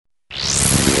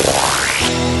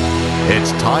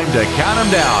It's time to count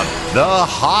them down. The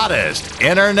hottest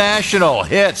international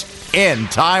hits in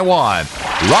Taiwan.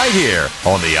 Right here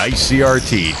on the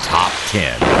ICRT Top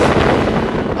 10.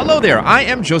 Hello there, I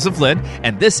am Joseph Lin,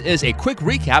 and this is a quick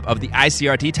recap of the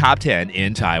ICRT Top 10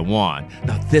 in Taiwan.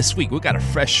 Now, this week, we got a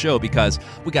fresh show because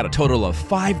we got a total of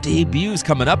 5 debuts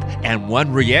coming up and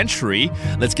 1 re-entry.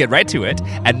 Let's get right to it.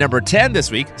 At number 10 this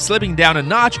week, slipping down a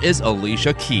notch, is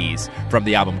Alicia Keys. From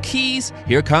the album Keys,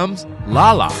 here comes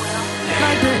La La.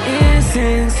 Like the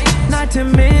incense, not to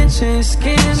mention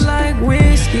skin like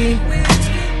whiskey.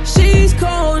 She's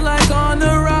cold like on the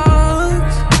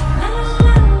rocks.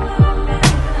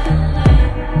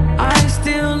 I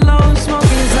still low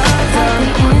smoking Zaza.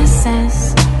 The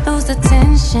incense, lose the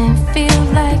tension, feel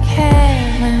like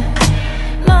heaven.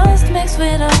 Lost mixed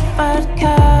with a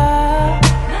vodka.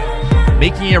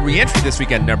 Making a re-entry this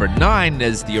week at number 9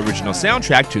 is the original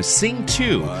soundtrack to Sing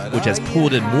 2, which has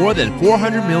pulled in more than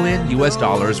 $400 million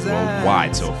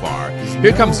worldwide so far.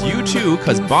 Here comes U2,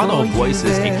 because Bono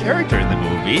voices a character in the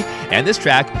movie, and this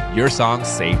track, Your Song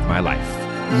Saved My Life.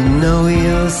 You know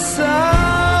your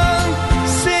song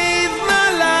saved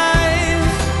my life.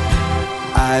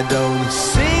 I don't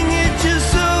sing it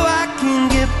just so I can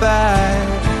get by.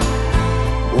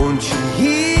 Won't you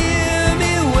hear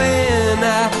me when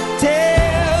I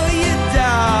tell you,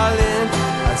 darling,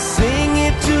 I sing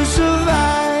it to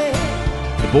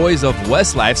survive. The boys of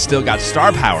Westlife still got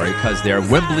star power because their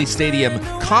Wembley Stadium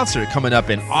concert coming up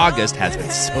in August has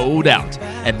been sold out.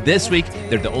 And this week,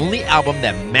 they're the only album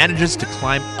that manages to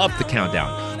climb up the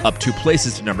countdown, up 2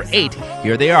 places to number 8.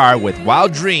 Here they are with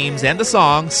Wild Dreams and the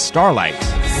song Starlight.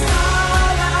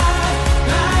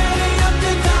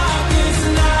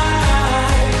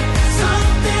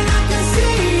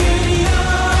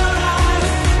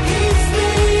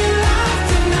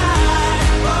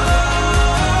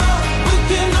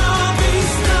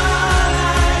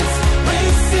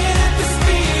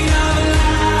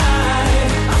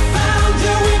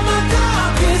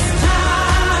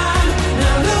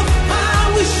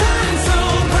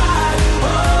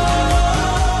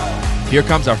 Here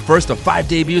comes our first of 5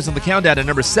 debuts on the countdown at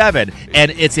number 7,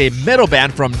 and it's a metal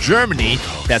band from Germany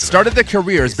that started their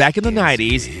careers back in the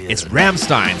 90s. It's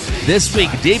Rammstein. This week,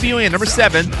 debuting at number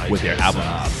 7 with their album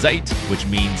Zeit, which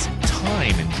means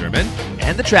time in German,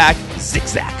 and the track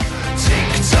Zigzag.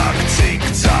 Zick-Zack,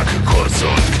 Zick-Zack, kurz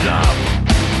und knapp.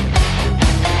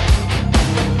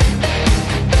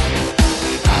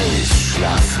 Alles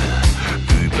Schlaffe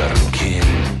überm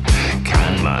Kinn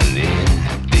kann man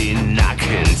in den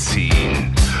Nacken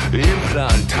ziehen.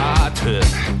 Implantate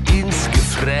ins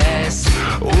Gefräß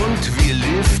und wir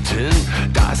liften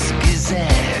das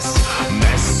Gesäß.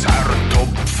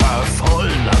 Messertupfer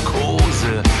voll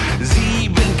Narkose,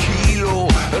 7 Kilo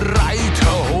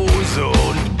Reiterhose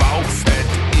und Bauchfett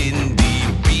in die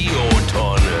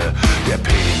Biotonne. Der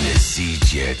Penis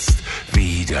sieht jetzt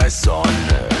wieder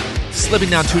Sonne. Slipping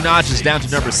down 2 notches down to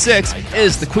number 6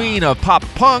 is the queen of pop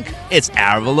punk. It's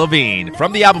Avril Lavigne.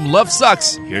 From the album Love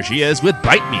Sucks, here she is with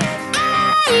Bite Me.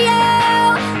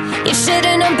 You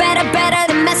should've known better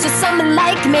than mess with someone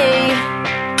like me.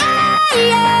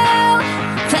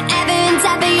 Forever and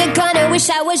ever you're gonna wish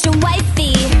I was your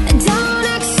wifey. Don't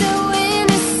act so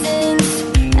innocent.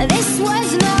 This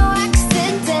was no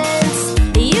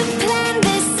accident. You planned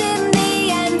this in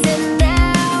the end and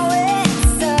now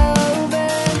it's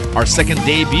over. Our second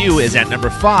debut is at number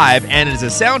 5, and it is a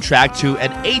soundtrack to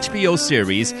an HBO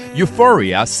series,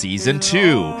 Euphoria Season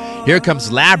 2. Here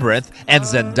comes Labyrinth and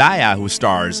Zendaya, who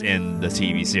stars in the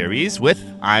TV series, with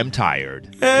I'm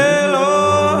Tired.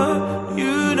 Hello,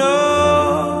 you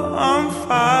know I'm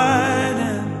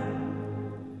fighting.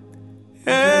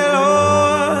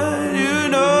 Hello, you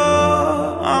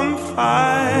know I'm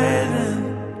fighting.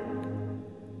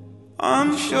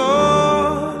 I'm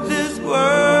sure this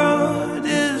world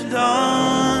is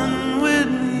done with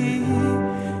me.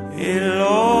 Hey,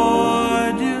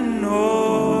 Lord, you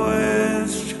know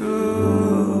it's true.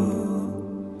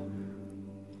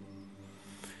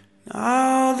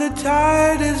 Now the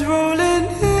tide is rolling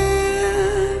in.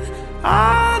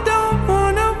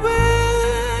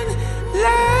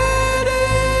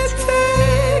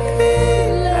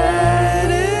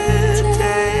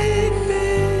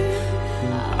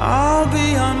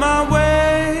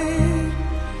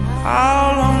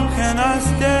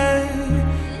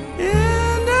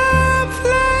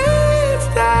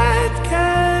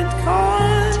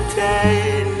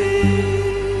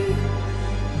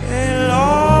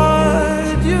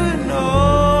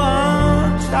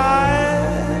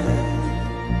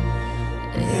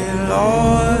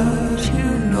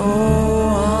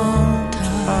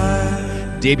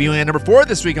 Debuting at number 4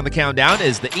 this week on the countdown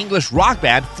is the English rock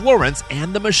band Florence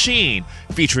and the Machine,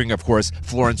 featuring, of course,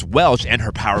 Florence Welch and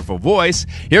her powerful voice.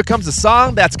 Here comes a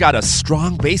song that's got a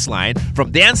strong bass line.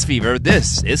 From Dance Fever,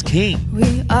 this is King.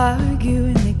 We argue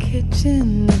in the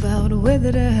kitchen about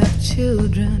whether to have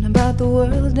children, about the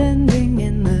world ending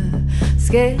in the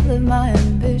scale of my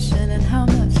ambition, and how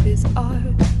much is art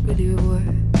really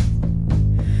worth.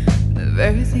 The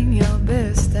very thing you're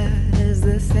best at is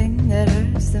the thing that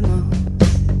hurts the most.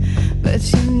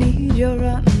 But you need your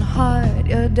rotten heart,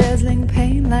 your dazzling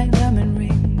pain like diamond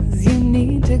rings. You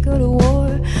need to go to war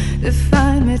to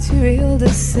find material to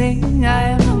sing. I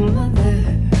am a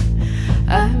mother,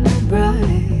 I'm a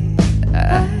bride,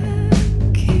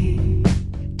 I'm king.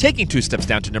 Taking 2 steps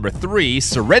down to number 3,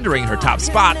 surrendering her top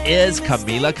spot, is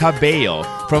Camila Cabello.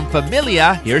 From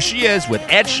Familia, here she is with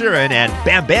Ed Sheeran and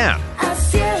Bam Bam.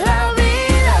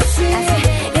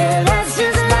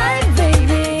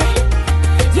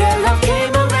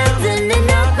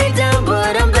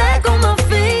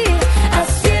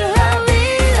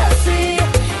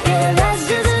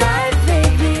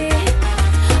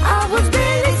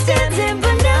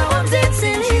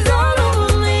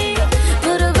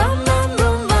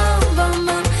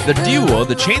 The duo,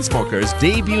 the Chainsmokers,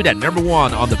 debuted at number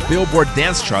 1 on the Billboard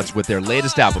dance charts with their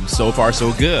latest album, So Far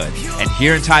So Good. And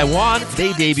here in Taiwan,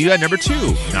 they debuted at number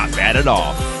 2. Not bad at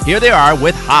all. Here they are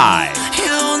with High.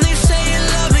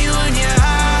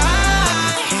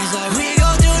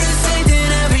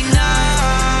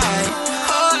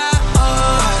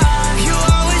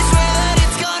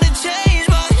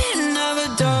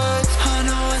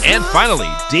 And finally,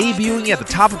 debuting at the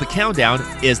top of the countdown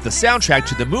is the soundtrack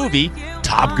to the movie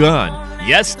Top Gun.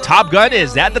 Yes, Top Gun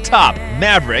is at the top,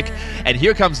 Maverick. And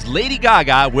here comes Lady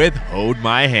Gaga with Hold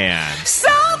My Hand. So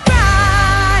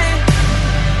bright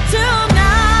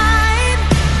tonight,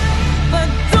 but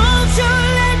don't you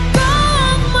let go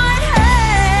of my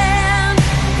hand.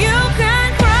 You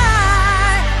can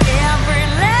cry every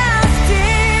last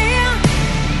tear.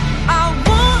 I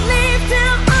won't leave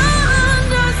till I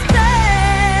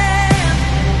understand.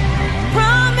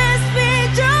 Promise me,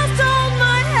 just hold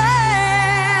my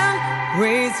hand.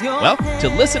 Raise your Well, to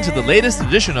listen to the latest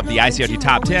edition of the ICRT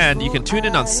Top 10, you can tune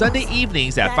in on Sunday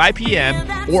evenings at 5 p.m.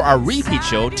 or our repeat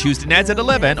show Tuesday nights at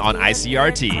 11 on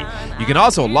ICRT. You can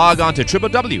also log on to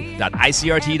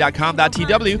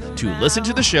www.icrt.com.tw to listen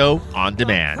to the show on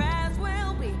demand.